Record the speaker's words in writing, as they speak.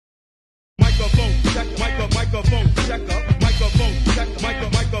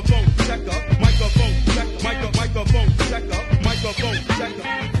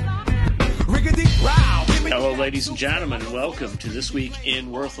ladies and gentlemen, and welcome to This Week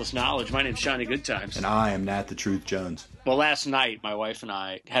in Worthless Knowledge. My name's Shawnee Goodtimes. And I am Nat the Truth Jones. Well, last night, my wife and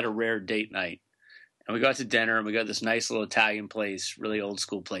I had a rare date night. And we got to dinner, and we got this nice little Italian place, really old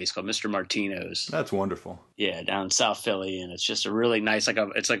school place called Mr. Martino's. That's wonderful. Yeah, down in South Philly, and it's just a really nice,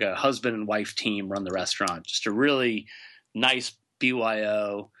 it's like a husband and wife team run the restaurant. Just a really nice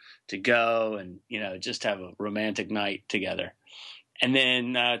BYO to go and, just have a romantic night together. And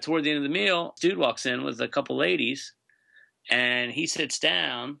then toward the end of the meal, dude walks in with a couple ladies, and he sits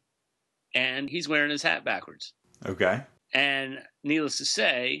down, and he's wearing his hat backwards. Okay. And needless to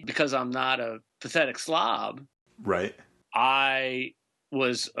say, because I'm not a pathetic slob, right, I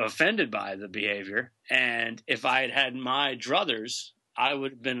was offended by the behavior. And if I had had my druthers, I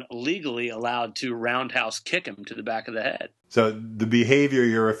would have been legally allowed to roundhouse kick him to the back of the head. So the behavior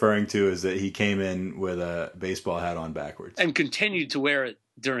you're referring to is that he came in with a baseball hat on backwards. And continued to wear it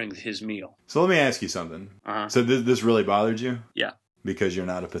during his meal. So let me ask you something. Uh-huh. So this really bothered you? Yeah. Because you're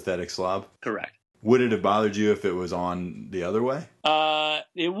not a pathetic slob? Correct. Would it have bothered you if it was on the other way?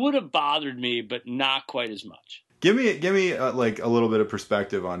 It would have bothered me, but not quite as much. Give me like a little bit of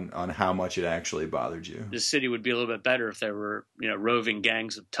perspective on how much it actually bothered you. The city would be a little bit better if there were, roving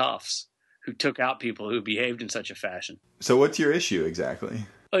gangs of toughs who took out people who behaved in such a fashion. So what's your issue exactly?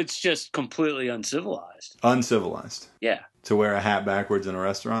 It's just completely uncivilized. Uncivilized? Yeah. To wear a hat backwards in a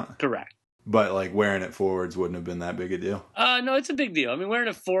restaurant? Correct. But like wearing it forwards wouldn't have been that big a deal? No, it's a big deal. I mean, wearing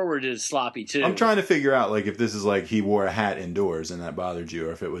it forward is sloppy too. I'm trying to figure out like if this is like he wore a hat indoors and that bothered you,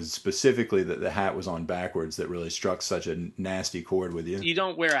 or if it was specifically that the hat was on backwards that really struck such a nasty chord with you. You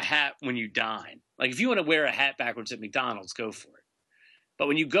don't wear a hat when you dine. Like if you want to wear a hat backwards at McDonald's, go for it. But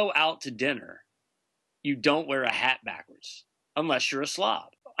when you go out to dinner, you don't wear a hat backwards unless you're a slob.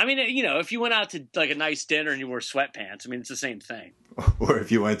 I mean, if you went out to like a nice dinner and you wore sweatpants, I mean, it's the same thing. Or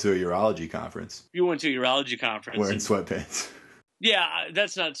if you went to a urology conference. You went to a urology conference. Wearing sweatpants. Yeah,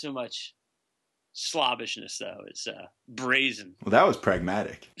 that's not so much slobbishness, though. It's brazen. Well, that was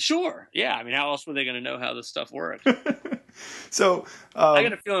pragmatic. Sure. Yeah. I mean, how else were they going to know how this stuff works? So I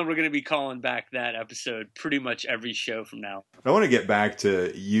got a feeling we're going to be calling back that episode pretty much every show from now. I want to get back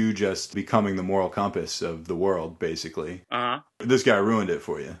to you just becoming the moral compass of the world, basically. Uh-huh. This guy ruined it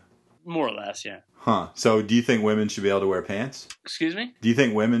for you. More or less, yeah. Huh. So do you think women should be able to wear pants? Excuse me? Do you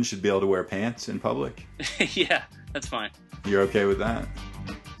think women should be able to wear pants in public? Yeah, that's fine. You're okay with that?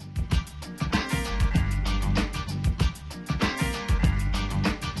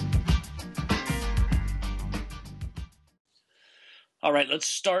 All right, let's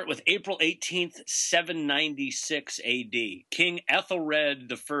start with April 18th, 796 AD. King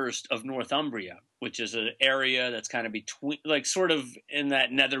Ethelred I of Northumbria, which is an area that's kind of between, like sort of in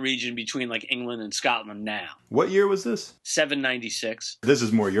that nether region between like England and Scotland now. What year was this? 796. This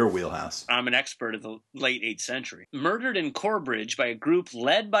is more your wheelhouse. I'm an expert of the late 8th century. Murdered in Corbridge by a group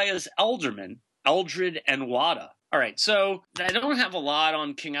led by his aldermen, Eldred and Wada. All right, so I don't have a lot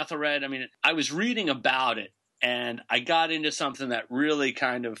on King Ethelred. I mean, I was reading about it, and I got into something that really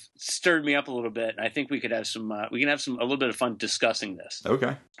kind of stirred me up a little bit. And I think we could have a little bit of fun discussing this. Okay.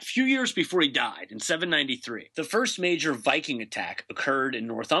 A few years before he died, in 793, the first major Viking attack occurred in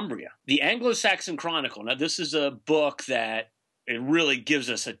Northumbria. The Anglo-Saxon Chronicle. Now, this is a book that it really gives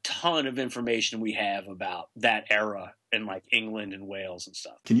us a ton of information we have about that era in like England and Wales and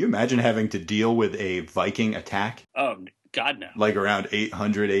stuff. Can you imagine having to deal with a Viking attack? Oh, God, no. Like around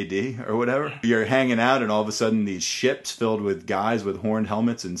 800 AD or whatever? You're hanging out and all of a sudden these ships filled with guys with horned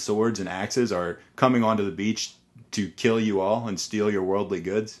helmets and swords and axes are coming onto the beach to kill you all and steal your worldly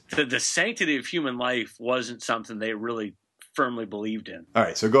goods? The sanctity of human life wasn't something they really firmly believed in. All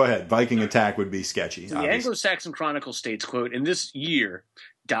right, so go ahead. Viking attack would be sketchy. So the Anglo-Saxon Chronicle states, quote, "In this year,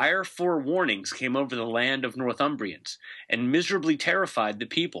 dire forewarnings came over the land of Northumbrians and miserably terrified the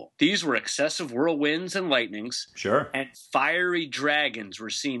people. These were excessive whirlwinds and lightnings. Sure. And fiery dragons were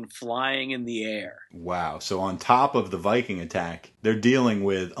seen flying in the air." Wow. So on top of the Viking attack, they're dealing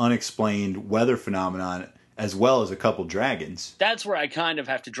with unexplained weather phenomenon as well as a couple dragons. That's where I kind of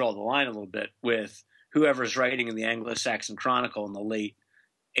have to draw the line a little bit with whoever's writing in the Anglo-Saxon Chronicle in the late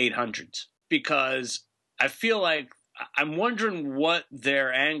 800s. Because I feel like I'm wondering what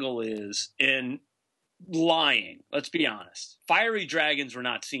their angle is in lying. Let's be honest. Fiery dragons were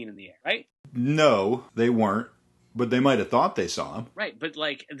not seen in the air, right? No, they weren't. But they might have thought they saw them. Right, but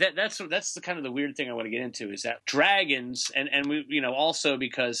like that's the kind of the weird thing I want to get into is that dragons and we also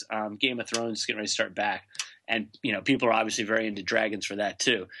because Game of Thrones is getting ready to start back, and people are obviously very into dragons for that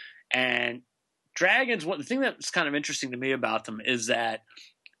too. And dragons, the thing that's kind of interesting to me about them is that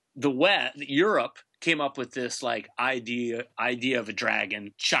Europe came up with this like idea of a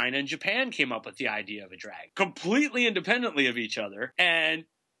dragon. China and Japan came up with the idea of a dragon, completely independently of each other, and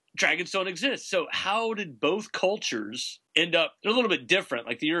dragons don't exist. So how did both cultures end up? They're a little bit different.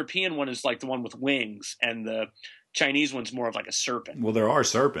 Like the European one is like the one with wings, and the Chinese one's more of like a serpent. Well, there are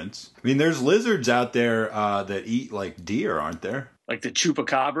serpents. I mean, there's lizards out there that eat like deer, aren't there? Like the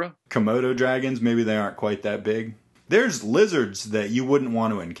chupacabra. Komodo dragons, maybe they aren't quite that big. There's lizards that you wouldn't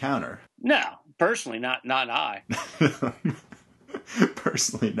want to encounter. No, personally, not I.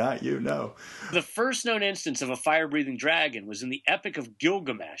 Personally, not you, no. The first known instance of a fire-breathing dragon was in the Epic of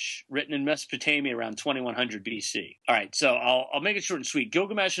Gilgamesh, written in Mesopotamia around 2100 BC. All right, so I'll make it short and sweet.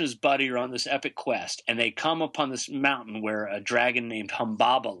 Gilgamesh and his buddy are on this epic quest, and they come upon this mountain where a dragon named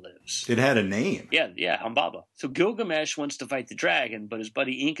Humbaba lives. It had a name. Yeah, Humbaba. So Gilgamesh wants to fight the dragon, but his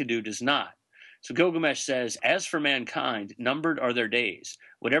buddy Enkidu does not. So Gilgamesh says, "As for mankind, numbered are their days.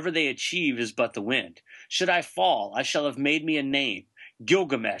 Whatever they achieve is but the wind. Should I fall, I shall have made me a name.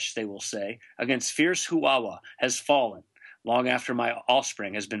 Gilgamesh, they will say, against fierce Huwawa has fallen, long after my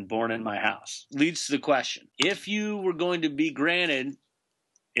offspring has been born in my house." Leads to the question, if you were going to be granted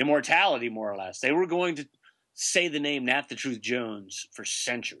immortality, more or less, they were going to say the name Nat the Truth Jones for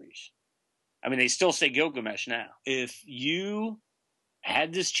centuries. I mean, they still say Gilgamesh now. If you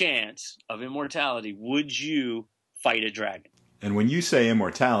had this chance of immortality, would you fight a dragon? And when you say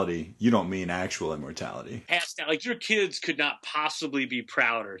immortality, you don't mean actual immortality. Hands down, like your kids could not possibly be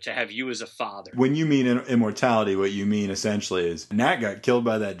prouder to have you as a father. When you mean immortality, what you mean essentially is Nat got killed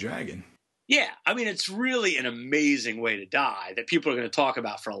by that dragon. Yeah, I mean, it's really an amazing way to die that people are going to talk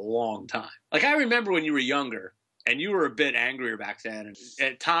about for a long time. Like, I remember when you were younger, and you were a bit angrier back then, and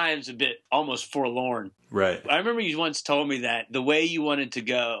at times a bit almost forlorn. Right. I remember you once told me that the way you wanted to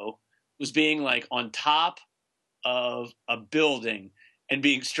go was being like on top of a building and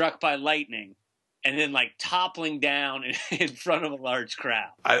being struck by lightning and then like toppling down in front of a large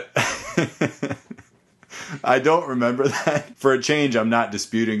crowd. I don't remember that. For a change, I'm not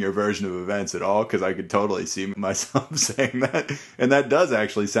disputing your version of events at all, because I could totally see myself saying that. And that does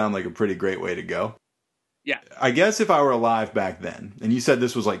actually sound like a pretty great way to go. Yeah. I guess if I were alive back then, and you said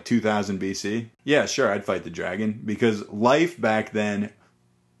this was like 2000 BC, yeah, sure, I'd fight the dragon, because life back then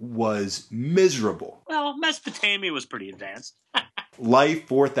was miserable. Well, Mesopotamia was pretty advanced. Life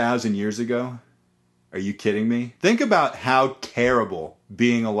 4,000 years ago? Are you kidding me? Think about how terrible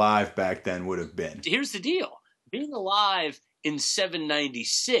being alive back then would have been. Here's the deal. Being alive in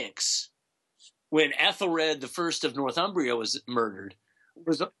 796, when Ethelred I of Northumbria was murdered,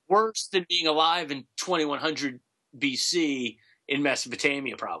 was worse than being alive in 2100 BC in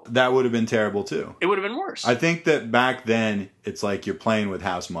Mesopotamia, probably. That would have been terrible, too. It would have been worse. I think that back then, it's like you're playing with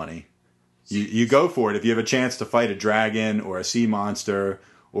house money. You go for it. If you have a chance to fight a dragon or a sea monster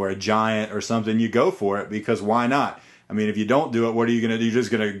or a giant or something, you go for it, because why not? I mean, if you don't do it, what are you going to do? You're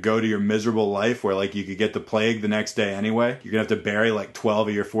just going to go to your miserable life where, like, you could get the plague the next day anyway. You're going to have to bury, like, 12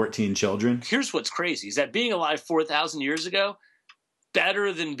 of your 14 children. Here's what's crazy, is that being alive 4,000 years ago,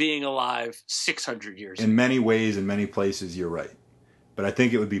 better than being alive 600 years ago. In many ways, in many places, you're right. But I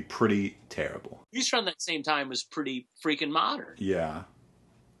think it would be pretty terrible. At least around that same time was pretty freaking modern. Yeah.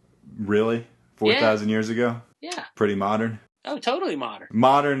 Really? 4,000 years ago? Yeah. Pretty modern? Oh, totally modern.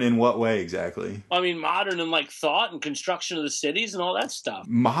 Modern in what way exactly? I mean, modern in like thought and construction of the cities and all that stuff.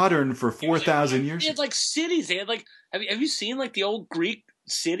 Modern for 4,000 years? They had like cities. They had like, have you seen like the old Greek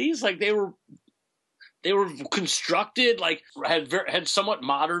cities? Like they were constructed, like had somewhat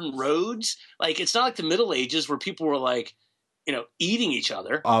modern roads. Like it's not like the Middle Ages where people were like, eating each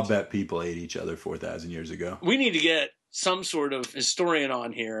other. I'll bet people ate each other 4,000 years ago. We need to get some sort of historian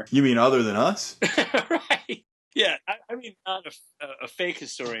on here. You mean other than us? Right. Yeah, I mean not a fake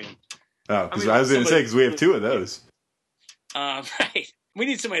historian. Oh, because I was going to say, because we have two of those. Right. We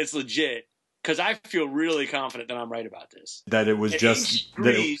need somebody that's legit, because I feel really confident that I'm right about this. That it was just...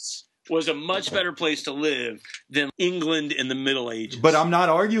 Greece was a much better place to live than England in the Middle Ages. But I'm not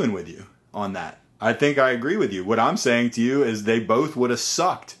arguing with you on that. I think I agree with you. What I'm saying to you is they both would have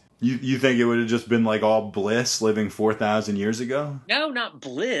sucked. You think it would have just been like all bliss living 4,000 years ago? No, not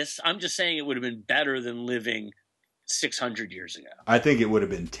bliss. I'm just saying it would have been better than living 600 years ago. I think it would have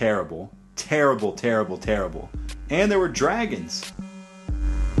been terrible. Terrible, terrible, terrible. And there were dragons.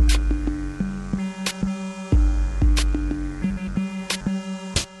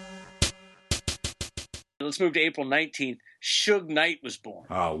 Let's move to April 19th. Suge Knight was born.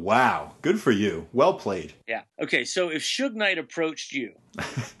 Oh, wow. Good for you. Well played. Yeah. Okay, so if Suge Knight approached you...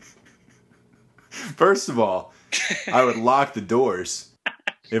 First of all, I would lock the doors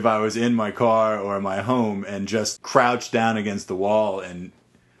if I was in my car or my home and just crouch down against the wall, and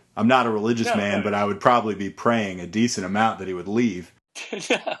I'm not a religious No, man, no. but I would probably be praying a decent amount that he would leave.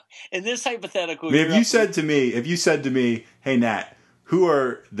 In this hypothetical, I mean, if you said to me, hey, Nat, who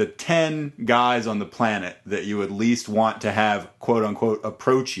are the 10 guys on the planet that you would least want to have, quote unquote,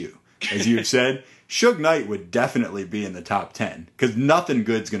 approach you, as you've said, Suge Knight would definitely be in the top 10 because nothing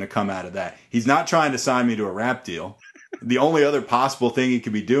good's going to come out of that. He's not trying to sign me to a rap deal. The only other possible thing he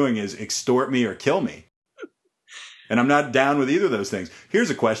could be doing is extort me or kill me. And I'm not down with either of those things. Here's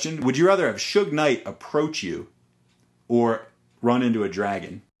a question. Would you rather have Suge Knight approach you or run into a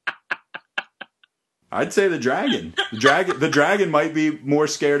dragon? I'd say the dragon. The dragon might be more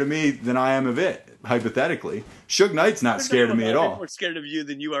scared of me than I am of it, hypothetically. Suge Knight's not scared of me at all. I'm more scared of you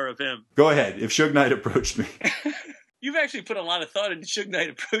than you are of him. Go ahead. If Suge Knight approached me. You've actually put a lot of thought into Suge Knight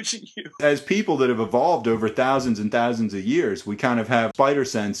approaching you. As people that have evolved over thousands and thousands of years, we kind of have spider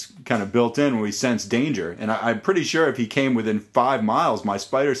sense kind of built in when we sense danger. And I'm pretty sure if he came within 5 miles, my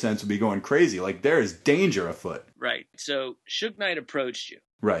spider sense would be going crazy. Like, there is danger afoot. Right. So Suge Knight approached you.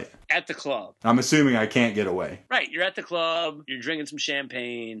 Right. At the club. I'm assuming I can't get away. Right. You're at the club. You're drinking some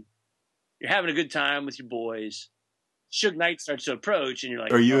champagne. You're having a good time with your boys. Suge Knight starts to approach, and you're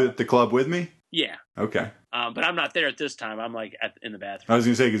like, Are you at the club with me? Yeah. Okay. But I'm not there at this time. I'm like in the I bathroom. was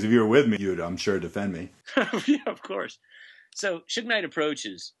going to say, because if you were with me, you would, I'm sure, defend me. Yeah, of course. So Suge Knight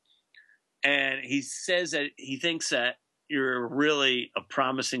approaches, and he says that he thinks that you're really a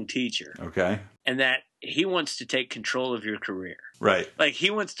promising teacher. Okay. And that he wants to take control of your career. Right. Like, he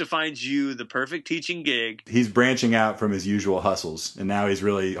wants to find you the perfect teaching gig. He's branching out from his usual hustles, and now he's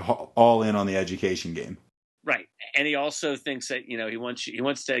really all in on the education game. Right. And he also thinks that, he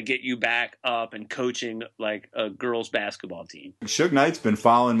wants to get you back up and coaching like a girls basketball team. Suge Knight's been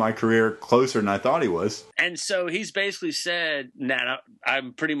following my career closer than I thought he was. And so he's basically said, Nat, I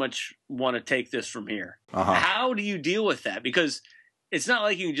pretty much want to take this from here. Uh-huh. How do you deal with that? Because it's not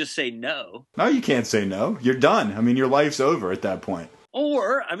like you can just say no. No, you can't say no. You're done. I mean, your life's over at that point.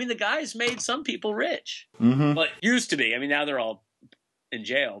 Or, the guy's made some people rich. Mm-hmm. But used to be. Now they're all in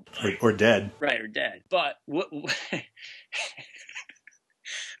jail. Or dead. Right, or dead. But what...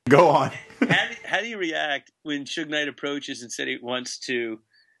 Go on. How do you react when Suge Knight approaches and said he wants to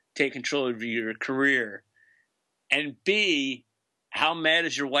take control of your career? And B, how mad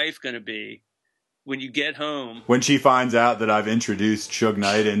is your wife going to be when you get home? When she finds out that I've introduced Suge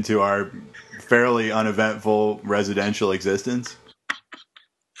Knight into our fairly uneventful residential existence?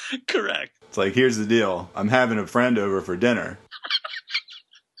 Correct. It's like, here's the deal. I'm having a friend over for dinner.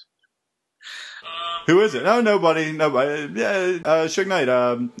 Who is it? Oh, nobody. Yeah, Suge Knight,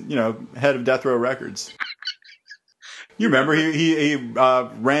 head of Death Row Records. You remember he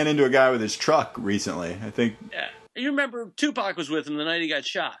ran into a guy with his truck recently, I think. Yeah. You remember Tupac was with him the night he got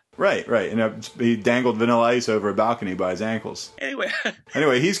shot. Right. And he dangled Vanilla Ice over a balcony by his ankles.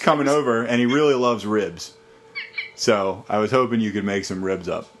 Anyway, he's coming over, and he really loves ribs. So I was hoping you could make some ribs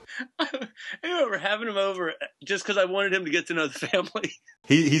up. I remember having him over just because I wanted him to get to know the family.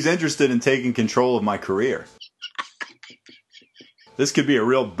 He's interested in taking control of my career. This could be a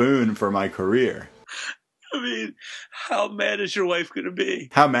real boon for my career. How mad is your wife going to be?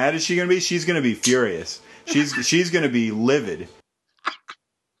 How mad is she going to be? She's going to be furious. She's going to be livid.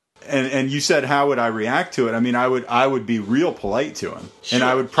 And you said, how would I react to it? I would be real polite to him. Sure. And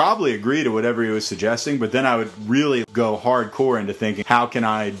I would probably agree to whatever he was suggesting, but then I would really go hardcore into thinking, how can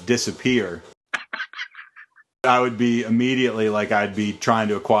I disappear? I would be immediately like I'd be trying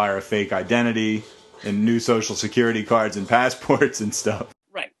to acquire a fake identity and new social security cards and passports and stuff.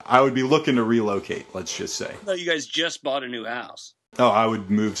 Right. I would be looking to relocate, let's just say. No, you guys just bought a new house. Oh, I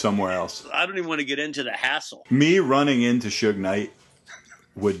would move somewhere else. I don't even want to get into the hassle. Me running into Suge Knight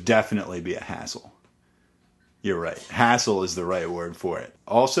would definitely be a hassle. You're right. Hassle is the right word for it.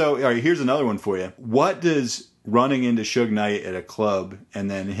 Also, all right, here's another one for you. What does running into Suge Knight at a club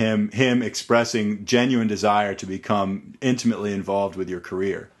and then him expressing genuine desire to become intimately involved with your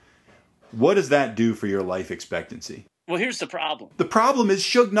career, what does that do for your life expectancy? Well, here's the problem. The problem is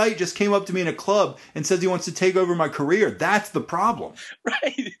Suge Knight just came up to me in a club and says he wants to take over my career. That's the problem.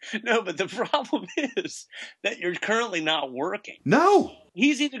 Right. No, but the problem is that you're currently not working. No.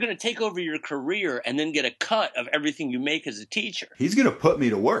 He's either going to take over your career and then get a cut of everything you make as a teacher. He's going to put me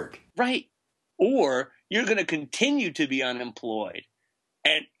to work. Right. Or you're going to continue to be unemployed.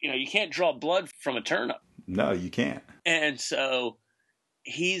 And, you can't draw blood from a turnip. No, you can't. And so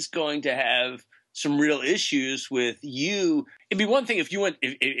he's going to have some real issues with you. It'd be one thing if you went,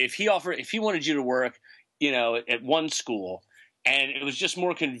 if he wanted you to work, at one school, and it was just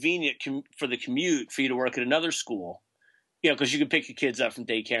more convenient for the commute for you to work at another school. because you can pick your kids up from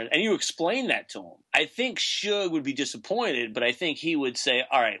daycare, and you explain that to him. I think Suge would be disappointed, but I think he would say,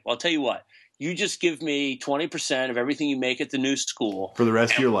 all right, well, I'll tell you what. You just give me 20% of everything you make at the new school for the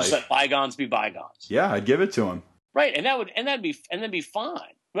rest of your life. Let bygones be bygones. Yeah, I'd give it to him. Right, and that'd be fine.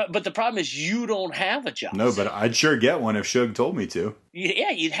 But the problem is you don't have a job. No, but I'd sure get one if Suge told me to. Yeah,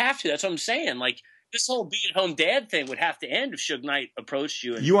 you'd have to. That's what I'm saying. Like, this whole be-at-home dad thing would have to end if Suge Knight approached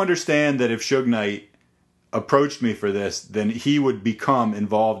you. You understand that if Suge Knight approached me for this, then he would become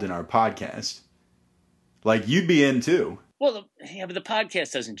involved in our podcast. Like, you'd be in too. Well, but the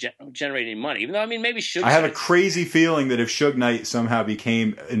podcast doesn't generate any money. Even though, maybe Suge... I have a crazy feeling that if Suge Knight somehow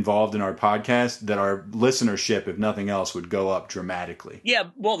became involved in our podcast, that our listenership, if nothing else, would go up dramatically. Yeah,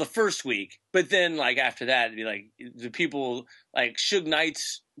 well, the first week. But then, like, after that, it'd be like, the people, like, Suge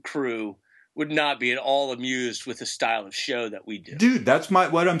Knight's crew would not be at all amused with the style of show that we do. Dude, that's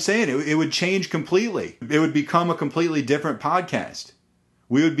what I'm saying. It would change completely. It would become a completely different podcast.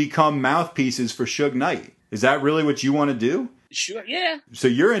 We would become mouthpieces for Suge Knight. Is that really what you want to do? Sure, yeah. So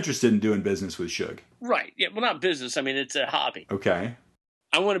you're interested in doing business with Suge? Right. Yeah, well, not business. It's a hobby. Okay.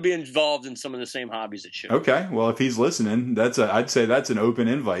 I want to be involved in some of the same hobbies that Suge. Okay. Well, if he's listening, I'd say that's an open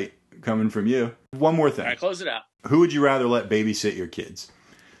invite coming from you. One more thing. All right, close it out. Who would you rather let babysit your kids?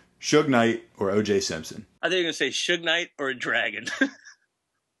 Suge Knight or O.J. Simpson? I think you're going to say Suge Knight or a dragon.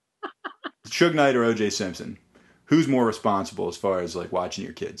 Suge Knight or O.J. Simpson? Who's more responsible as far as, like, watching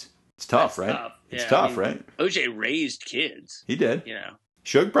your kids? It's tough, right? Tough. It's tough, right? OJ raised kids. He did. You know.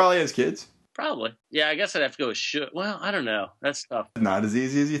 Suge probably has kids. Probably. Yeah, I guess I'd have to go with Suge. Well, I don't know. That's tough. Not as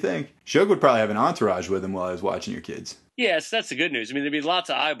easy as you think. Suge would probably have an entourage with him while I was watching your kids. Yes, that's the good news. There'd be lots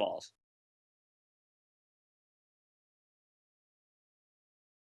of eyeballs.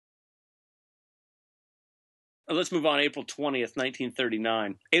 Let's move on. April 20th,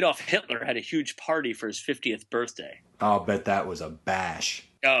 1939. Adolf Hitler had a huge party for his 50th birthday. I'll bet that was a bash.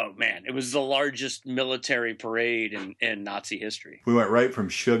 Oh, man. It was the largest military parade in Nazi history. We went right from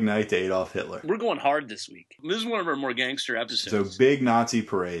Suge Knight to Adolf Hitler. We're going hard this week. This is one of our more gangster episodes. So big Nazi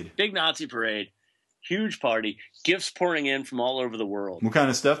parade. Big Nazi parade. Huge party. Gifts pouring in from all over the world. What kind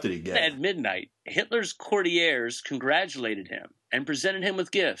of stuff did he get? At midnight, Hitler's courtiers congratulated him and presented him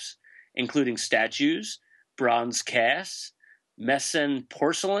with gifts, including statues, bronze casts, Meissen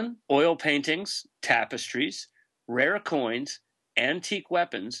porcelain, oil paintings, tapestries, rare coins, antique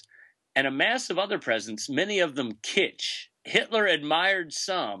weapons, and a mass of other presents, many of them kitsch. Hitler admired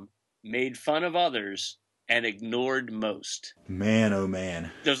some, made fun of others, and ignored most. Man, oh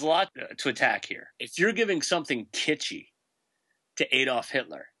man. There's a lot to attack here. If you're giving something kitschy to Adolf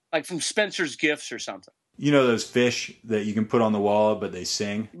Hitler, like from Spencer's Gifts or something. You know those fish that you can put on the wall, but they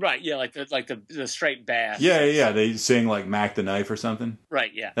sing? Right, yeah, like the striped bass. Yeah. They sing like Mac the Knife or something.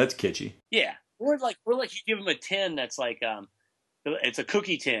 Right, yeah. That's kitschy. Yeah. Or like you give him a tin that's like it's a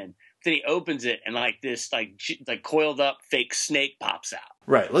cookie tin. Then he opens it and like this like coiled up fake snake pops out.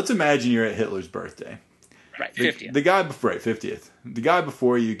 Right. Let's imagine you're at Hitler's birthday. Right, 50th. The guy before 50th. The guy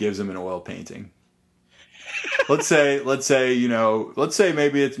before you gives him an oil painting. let's say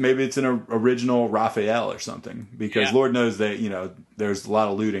maybe it's an original Raphael or something, because Lord knows that there's a lot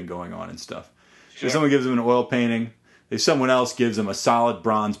of looting going on and stuff. Sure. If someone gives him an oil painting, if someone else gives him a solid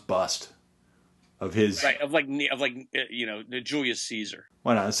bronze bust of his, right, of the Julius Caesar.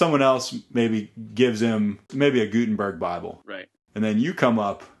 Why not? Someone else maybe gives him maybe a Gutenberg Bible, right? And then you come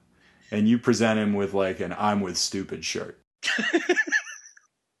up and you present him with like an "I'm with stupid" shirt.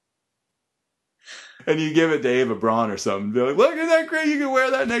 And you give it to Eva Braun or something. Be like, look, isn't that great? You can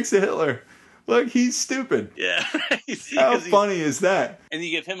wear that next to Hitler. Look, he's stupid. Yeah. How funny is that? And you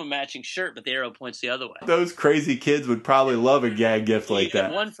give him a matching shirt, but the arrow points the other way. Those crazy kids would probably love a gag gift like that. You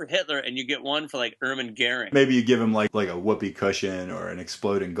get one for Hitler, and you get one for, like, Ermin Goering. Maybe you give him, like a whoopee cushion or an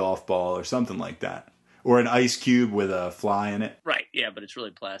exploding golf ball or something like that. Or an ice cube with a fly in it. Right, yeah, but it's really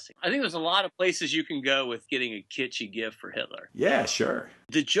plastic. I think there's a lot of places you can go with getting a kitschy gift for Hitler. Yeah, sure.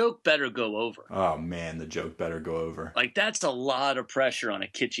 The joke better go over. Oh, man, the joke better go over. Like, that's a lot of pressure on a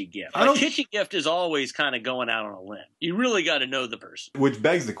kitschy gift. A kitschy gift is always kind of going out on a limb. You really got to know the person. Which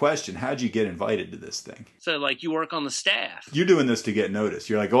begs the question, how'd you get invited to this thing? So, like, you work on the staff. You're doing this to get noticed.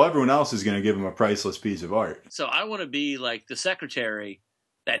 You're like, oh, everyone else is going to give him a priceless piece of art. So I want to be, like, the secretary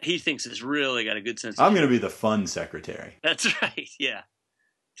that he thinks has really got a good sense of I'm going to be the fun secretary. That's right, yeah,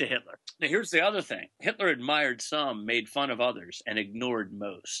 to Hitler. Now, here's the other thing. Hitler admired some, made fun of others, and ignored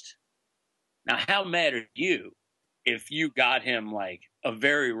most. Now, how mad are you if you got him, like, a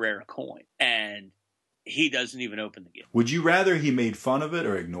very rare coin, and he doesn't even open the gift. Would you rather he made fun of it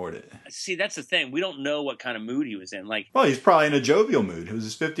or ignored it? See, that's the thing. We don't know what kind of mood he was in. Like, well, he's probably in a jovial mood. It was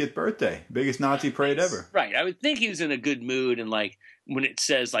his 50th birthday. Biggest Nazi parade ever. Right. I would think he was in a good mood, and like when it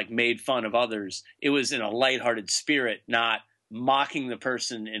says like made fun of others, it was in a lighthearted spirit, not mocking the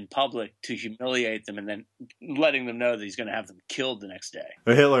person in public to humiliate them and then letting them know that he's going to have them killed the next day.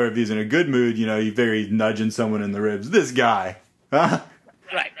 But Hitler, if he's in a good mood, you know, he's nudging someone in the ribs. This guy, huh?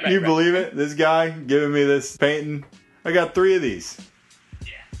 Right. Can you believe it? This guy giving me this painting. I got 3 of these.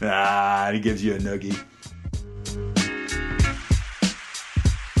 Yeah. And he gives you a noogie.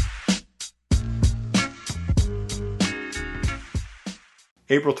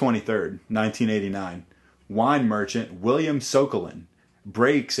 April 23rd, 1989. Wine merchant William Sokolin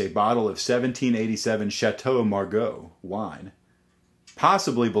breaks a bottle of 1787 Chateau Margaux wine,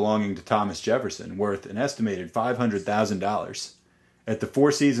 possibly belonging to Thomas Jefferson, worth an estimated $500,000, at the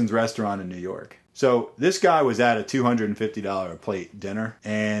Four Seasons restaurant in New York. So this guy was at a $250 a plate dinner,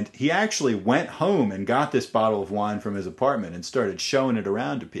 and he actually went home and got this bottle of wine from his apartment and started showing it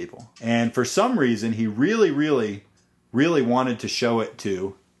around to people. And for some reason, he really wanted to show it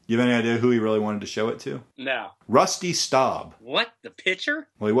to... You have any idea who he really wanted to show it to? No. Rusty Staub. What? The pitcher?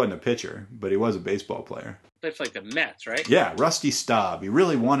 Well, he wasn't a pitcher, but he was a baseball player. That's like the Mets, right? Yeah, Rusty Staub. He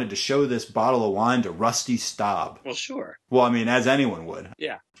really wanted to show this bottle of wine to Rusty Staub. Well, sure. Well, I mean, as anyone would.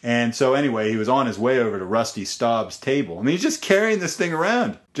 Yeah. And so anyway, he was on his way over to Rusty Staub's table. I mean, he's just carrying this thing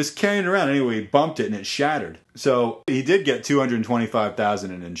around. Just carrying it around. Anyway, he bumped it and it shattered. So he did get $225,000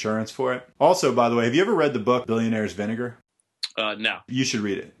 in insurance for it. Also, by the way, have you ever read the book Billionaire's Vinegar? No. You should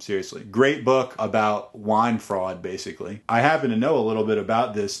read it, seriously. Great book about wine fraud, basically. I happen to know a little bit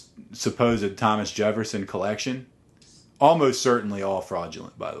about this supposed Thomas Jefferson collection. Almost certainly all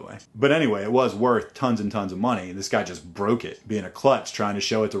fraudulent, by the way. But anyway, it was worth tons and tons of money. This guy just broke it, being a klutz, trying to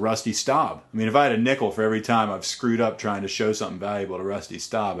show it to Rusty Staub. I mean, if I had a nickel for every time I've screwed up trying to show something valuable to Rusty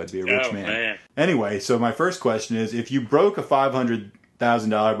Staub, I'd be a rich man. Anyway, so my first question is, if you broke a $500,000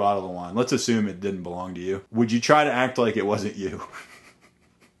 bottle of wine, let's assume it didn't belong to you, would you try to act like it wasn't you?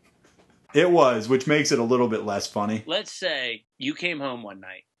 It was, which makes it a little bit less funny. Let's say you came home one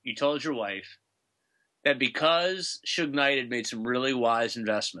night, you told your wife that because Suge Knight had made some really wise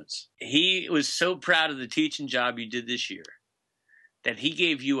investments, he was so proud of the teaching job you did this year that he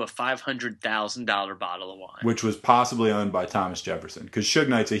gave you a $500,000 bottle of wine. Which was possibly owned by Thomas Jefferson, because Suge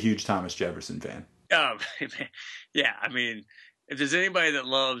Knight's a huge Thomas Jefferson fan. Oh, yeah, I mean... If there's anybody that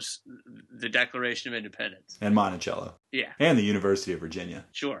loves the Declaration of Independence. And Monticello. Yeah. And the University of Virginia.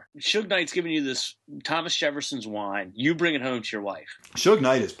 Sure. Suge Knight's giving you this Thomas Jefferson's wine. You bring it home to your wife. Suge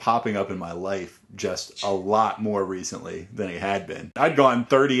Knight is popping up in my life just a lot more recently than he had been. I'd gone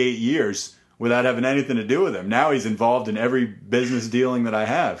 38 years without having anything to do with him. Now he's involved in every business dealing that I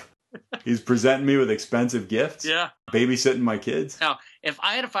have. He's presenting me with expensive gifts. Yeah. Babysitting my kids. Now, if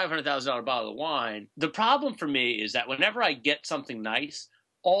I had a $500,000 bottle of wine, the problem for me is that whenever I get something nice,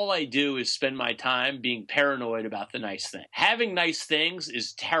 all I do is spend my time being paranoid about the nice thing. Having nice things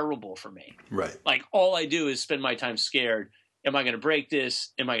is terrible for me. Right. Like, all I do is spend my time scared. Am I going to break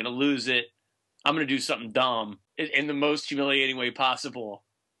this? Am I going to lose it? I'm going to do something dumb in the most humiliating way possible.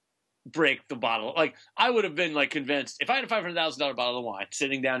 Break the bottle. Like, I would have been like convinced if I had a $500,000 bottle of wine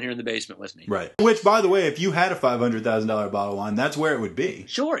sitting down here in the basement with me. Right. Which, by the way, if you had a $500,000 bottle of wine, that's where it would be.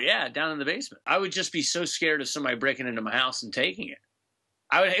 Sure, yeah, down in the basement. I would just be so scared of somebody breaking into my house and taking it.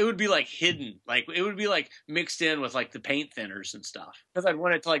 It would be like hidden. Like, it would be like mixed in with like the paint thinners and stuff. Because I'd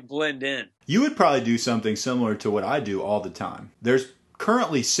want it to like blend in. You would probably do something similar to what I do all the time. There's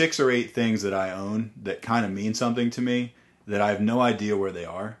currently 6 or 8 things that I own that kind of mean something to me, that I have no idea where they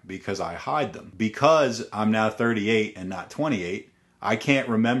are because I hide them. Because I'm now 38 and not 28, I can't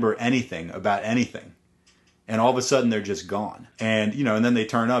remember anything about anything. And all of a sudden they're just gone. And, and then they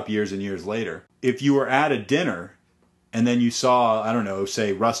turn up years and years later. If you were at a dinner and then you saw, I don't know,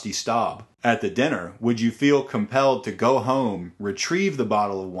 say Rusty Staub at the dinner, would you feel compelled to go home, retrieve the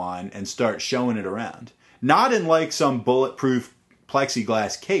bottle of wine, and start showing it around? Not in like some bulletproof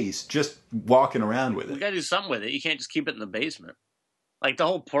plexiglass case, just walking around with it. You gotta do something with it. You can't just keep it in the basement. Like, the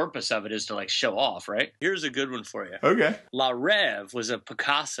whole purpose of it is to like show off, right? Here's a good one for you. Okay. La Rêve was a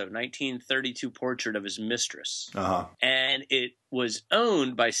Picasso 1932 portrait of his mistress. Uh-huh. And it was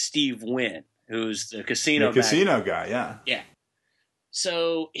owned by Steve Wynn, who's the casino guy, yeah. Yeah.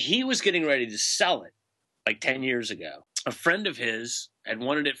 So he was getting ready to sell it like 10 years ago. A friend of his had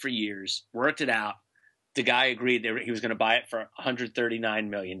wanted it for years, worked it out. The guy agreed that he was going to buy it for $139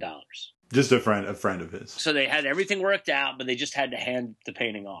 million. Just a friend of his. So they had everything worked out, but they just had to hand the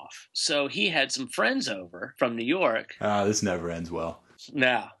painting off. So he had some friends over from New York. This never ends well.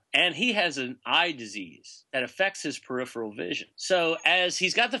 No. And he has an eye disease that affects his peripheral vision. So as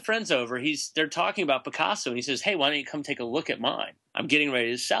he's got the friends over, they're talking about Picasso, and he says, hey, why don't you come take a look at mine? I'm getting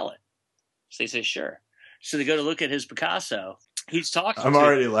ready to sell it. So they say, sure. So they go to look at his Picasso. He's talking I'm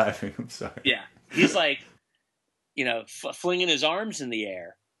already laughing. I'm sorry. Yeah. He's like, flinging his arms in the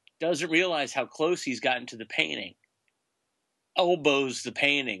air. Doesn't realize how close he's gotten to the painting. Elbows the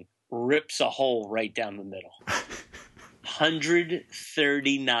painting. Rips a hole right down the middle.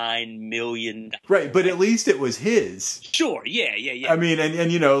 $139 million. Right, but at least it was his. Sure, yeah. I mean,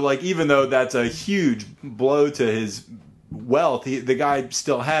 and even though that's a huge blow to his wealth, the guy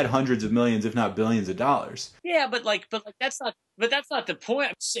still had hundreds of millions, if not billions of dollars. Yeah, but that's not the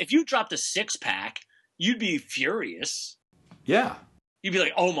point. If you dropped a 6-pack, you'd be furious. Yeah. You'd be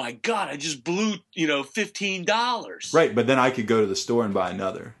like, oh my God, I just blew, $15. Right, but then I could go to the store and buy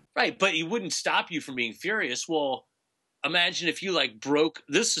another. Right, but it wouldn't stop you from being furious. Well, imagine if you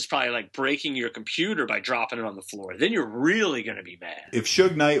this is probably like breaking your computer by dropping it on the floor. Then you're really going to be mad. If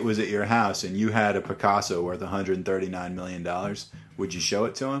Suge Knight was at your house and you had a Picasso worth $139 million, would you show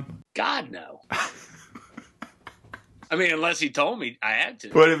it to him? God, no. I mean, unless he told me I had to.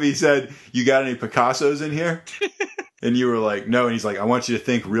 What if he said, you got any Picassos in here? And you were like, no. And he's like, I want you to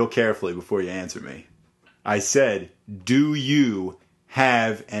think real carefully before you answer me. I said, do you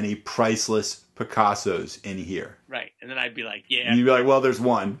have any priceless Picassos in here? Right. And then I'd be like, yeah. And you'd be like, well, there's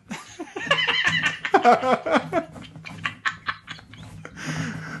one.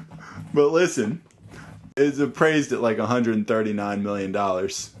 But listen, it's appraised at like $139 million.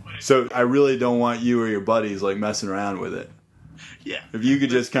 So I really don't want you or your buddies like messing around with it. Yeah. If you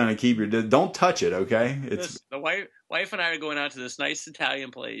could just kind of keep don't touch it, okay? The wife and I are going out to this nice Italian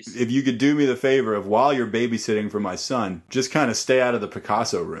place. If you could do me the favor of, while you're babysitting for my son, just kind of stay out of the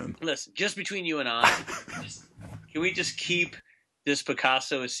Picasso room. Listen, just between you and I, can we just keep this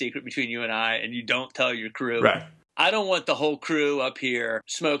Picasso a secret between you and I, and you don't tell your crew? Right. I don't want the whole crew up here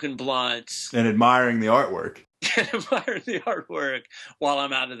smoking blunts. And admiring the artwork. Admiring the artwork while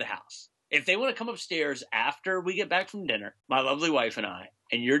I'm out of the house. If they want to come upstairs after we get back from dinner, my lovely wife and I,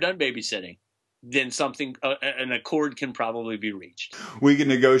 and you're done babysitting, then an accord can probably be reached. We can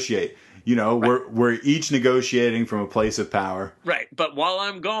negotiate. Right. We're each negotiating from a place of power. Right. But while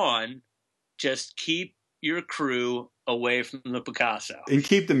I'm gone, just keep your crew away from the Picasso. And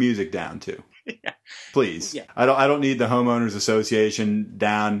keep the music down too. Yeah. Please. Yeah. I don't need the homeowners association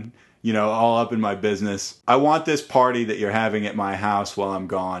down, all up in my business. I want this party that you're having at my house while I'm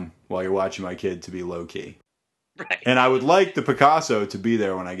gone, while you're watching my kid, to be low key. Right. And I would like the Picasso to be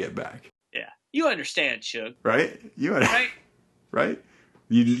there when I get back. Yeah. You understand, Suge. Right? Right? Right?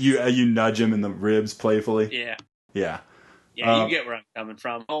 You nudge him in the ribs playfully? Yeah. Yeah. Yeah, you get where I'm coming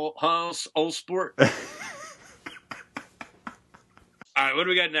from. Old sport. All right, what do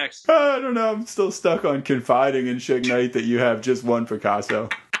we got next? I don't know. I'm still stuck on confiding in Suge Knight that you have just one Picasso.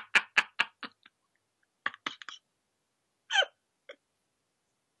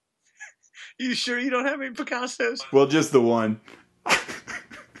 You sure you don't have any Picassos? Well, just the one.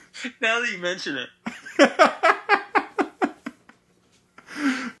 Now that you mention it.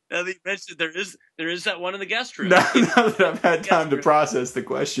 Now that you mentioned it, there is that one in the guest room. Now that I've had time to process the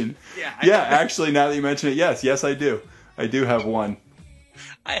question. Yeah. Actually, now that you mention it, yes, I do. I do have one.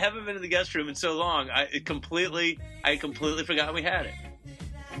 I haven't been in the guest room in so long. I completely forgot we had it.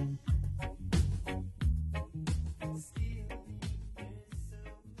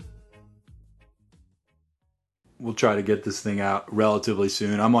 We'll try to get this thing out relatively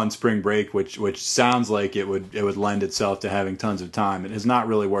soon. I'm on spring break, which sounds like it would lend itself to having tons of time. It has not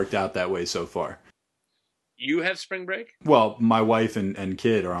really worked out that way so far. You have spring break? Well, my wife and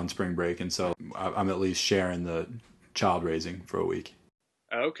kid are on spring break, and so I'm at least sharing the child raising for a week.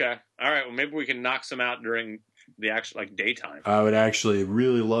 Okay. All right. Well, maybe we can knock some out during the actual daytime. I would actually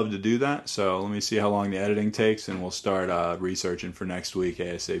really love to do that. So let me see how long the editing takes, and we'll start researching for next week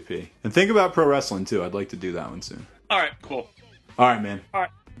ASAP. And think about pro wrestling too. I'd like to do that one soon. All right. Cool. All right, man. All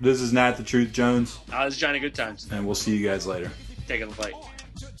right. This is Nat the Truth Jones. This is Johnny Good Times. And we'll see you guys later. Take it light.